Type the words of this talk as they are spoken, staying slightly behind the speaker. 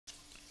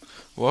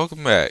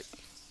Welcome back.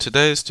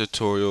 Today's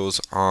tutorial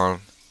is on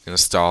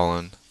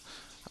installing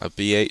a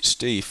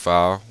BHD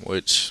file,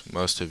 which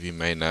most of you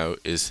may know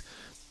is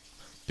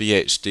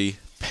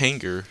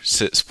BHDPinger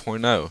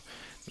 6.0.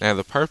 Now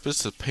the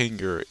purpose of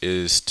Pinger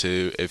is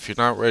to, if you're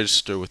not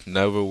registered with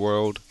Nova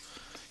World,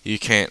 you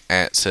can't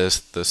access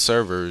the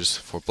servers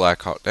for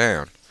Black Hawk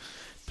Down.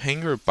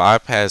 Pinger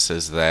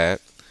bypasses that,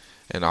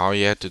 and all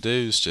you have to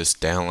do is just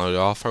download it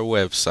off our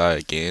website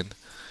again.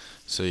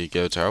 So you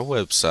go to our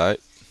website,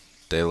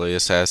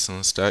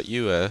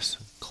 dailyassassins.us,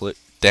 click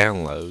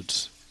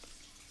downloads,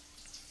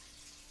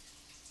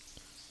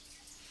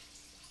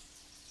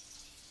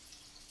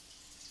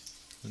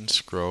 and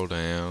scroll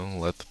down,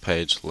 let the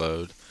page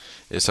load.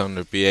 It's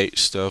under BH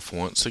stuff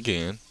once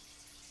again.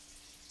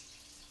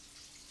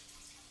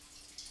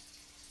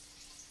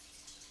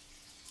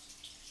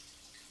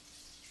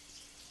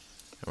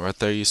 And right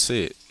there you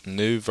see it,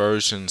 new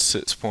version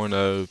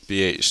 6.0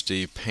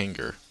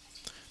 BHDPinger.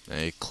 Now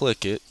you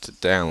click it to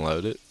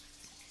download it.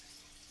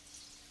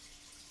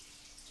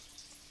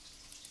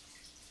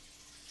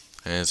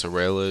 And it's a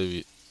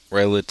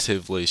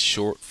relatively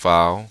short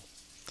file.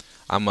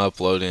 I'm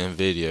uploading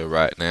video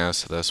right now,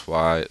 so that's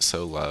why it's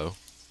so low.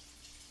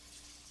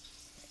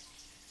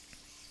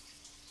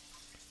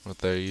 Right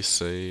there you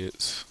see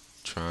it's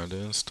trying to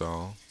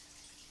install.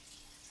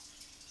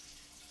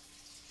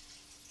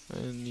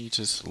 And you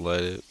just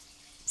let it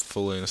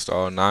fully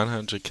install.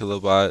 900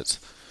 kilobytes.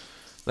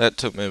 That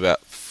took me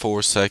about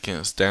 4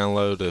 seconds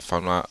download if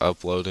I'm not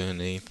uploading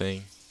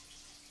anything.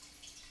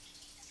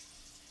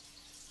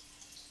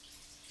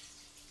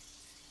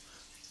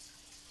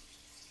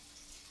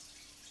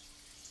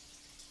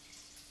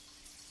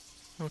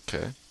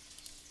 Okay.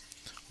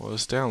 Well,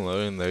 it's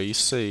downloading. There you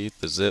see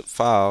the zip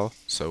file.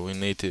 So we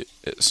need to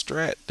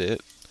extract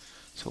it.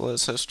 So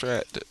let's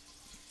extract it.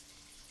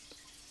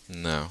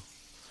 No.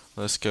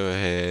 Let's go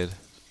ahead.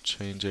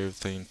 Change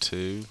everything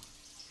to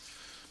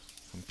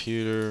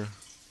computer.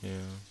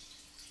 Yeah.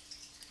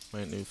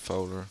 Make new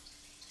folder.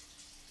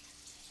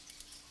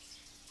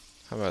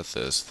 How about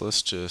this?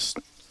 Let's just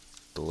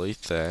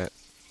delete that.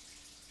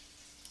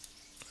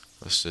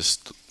 Let's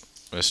just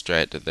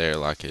extract it there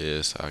like it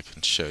is so I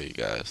can show you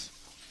guys.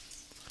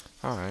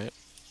 Alright.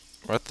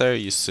 Right there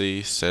you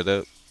see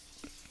setup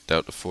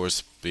Delta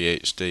Force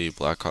BHD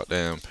Black Hawk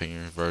Down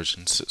Pinger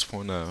version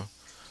 6.0.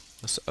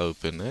 Let's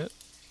open it.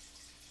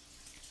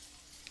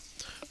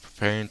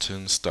 Preparing to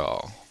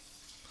install.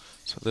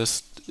 So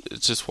this,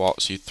 it just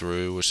walks you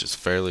through, which is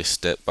fairly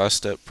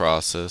step-by-step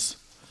process.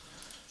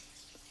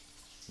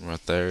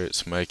 Right there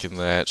it's making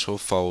the actual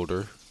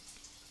folder.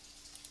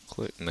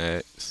 Click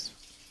next.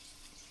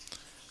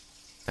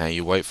 Now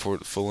you wait for it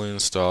to fully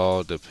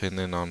install.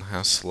 Depending on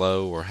how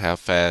slow or how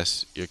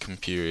fast your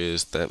computer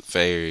is, that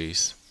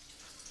varies.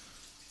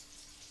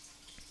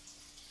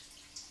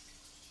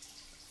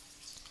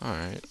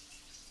 Alright.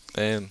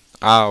 And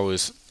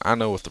I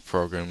know what the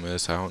program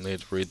is. I don't need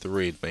to read the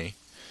README.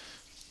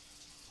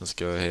 Let's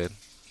go ahead.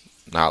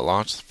 Not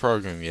launch the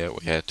program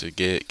yet. We have to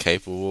get it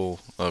capable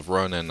of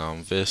running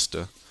on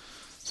Vista.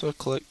 So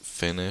click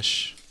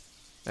finish.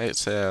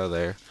 Exit out of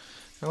there.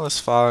 Now let's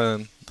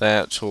find the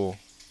actual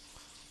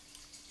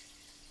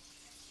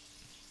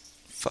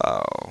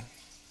file.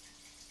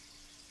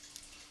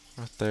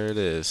 Right there it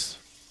is.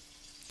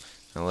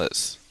 Now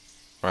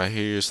right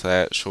here's the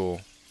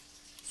actual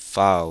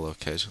file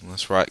location.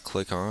 Let's right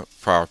click on it,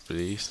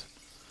 properties,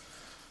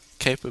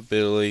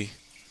 capability,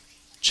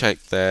 check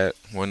that,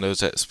 Windows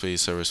XP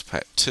Service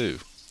Pack 2,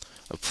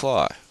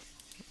 apply.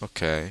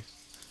 Okay,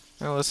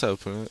 now let's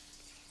open it.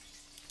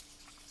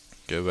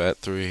 Go back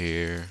through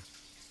here,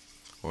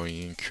 or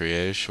you can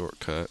create a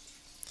shortcut.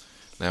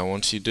 Now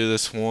once you do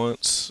this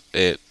once,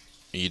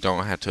 you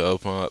don't have to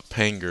open up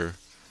Pinger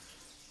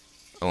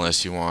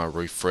unless you want to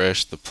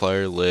refresh the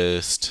player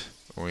list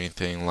or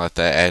anything like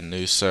that, add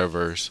new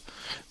servers,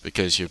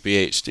 because your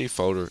BHD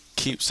folder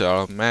keeps it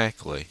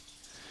automatically.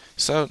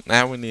 So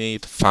now we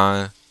need to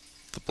find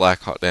the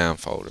Black Hawk Down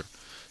folder.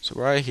 So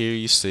right here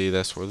you see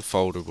that's where the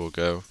folder will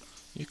go.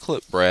 You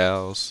click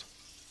browse.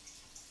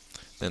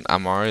 Then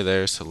I'm already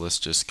there, so let's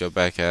just go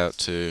back out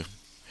to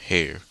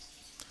here.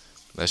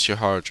 That's your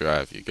hard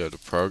drive. You go to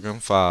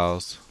program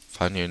files,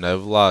 find your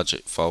Nova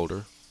Logic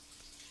folder.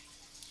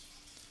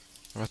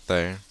 Right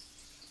there.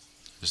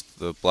 There's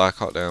the Black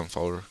Hawk Down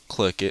folder.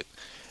 Click it.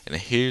 And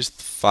here's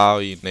the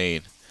file you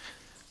need.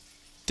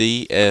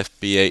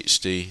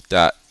 DFBHDPinger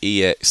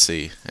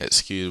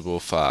executable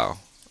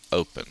file.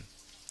 Open.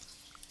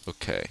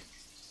 Okay.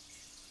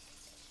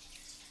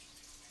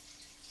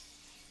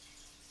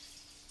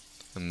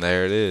 And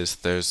there it is.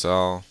 There's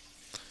all.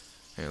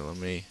 Here, let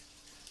me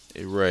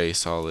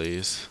erase all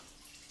these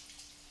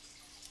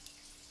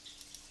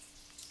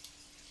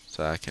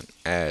so I can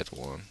add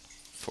one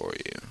for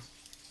you.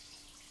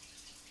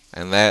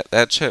 And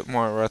that check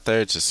mark right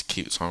there just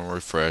keeps on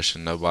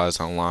refreshing. Nobody's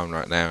online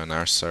right now in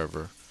our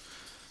server.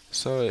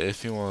 So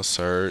if you want to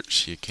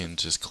search, you can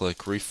just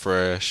click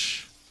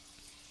refresh.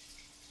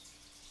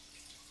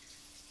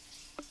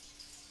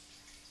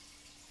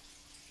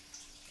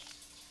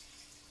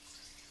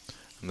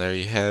 And there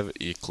you have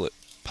it. You click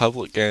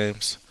public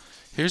games.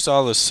 Here's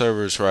all the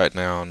servers right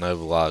now on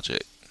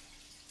NovaLogic,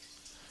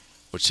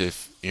 which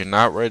if you're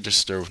not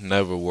registered with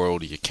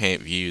NovaWorld, you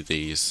can't view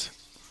these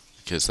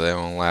because they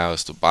don't allow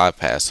us to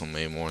bypass them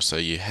anymore. So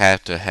you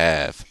have to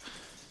have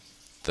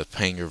the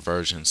Pinger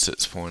version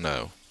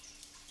 6.0,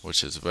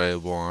 which is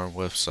available on our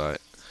website.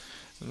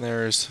 And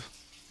there's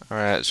our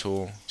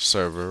actual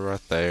server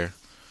right there.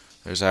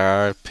 There's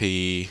our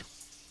IP,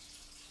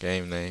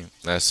 game name,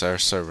 that's our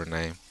server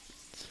name.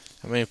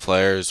 How many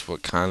players,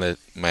 what kind of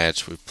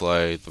match we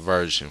play, the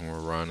version we're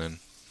running.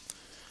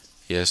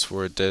 Yes,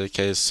 we're a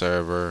dedicated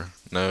server.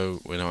 No,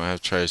 we don't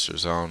have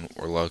tracers on.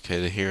 We're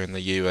located here in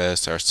the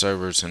US. Our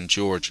server's in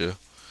Georgia.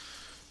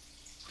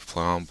 We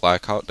play on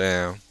Black Hawk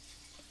Down.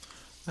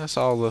 That's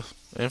all the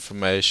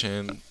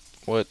information,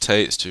 what it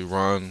takes to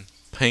run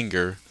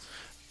Pinger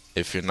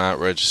if you're not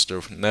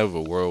registered with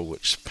NovaWorld,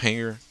 which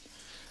Pinger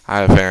I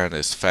have found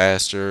is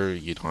faster.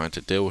 You don't have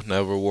to deal with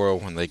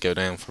NovaWorld when they go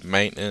down for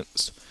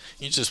maintenance.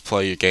 You just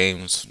play your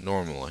games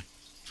normally.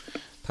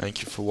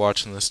 Thank you for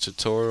watching this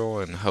tutorial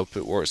and hope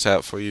it works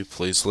out for you.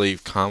 Please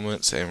leave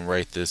comments and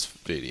rate this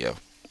video.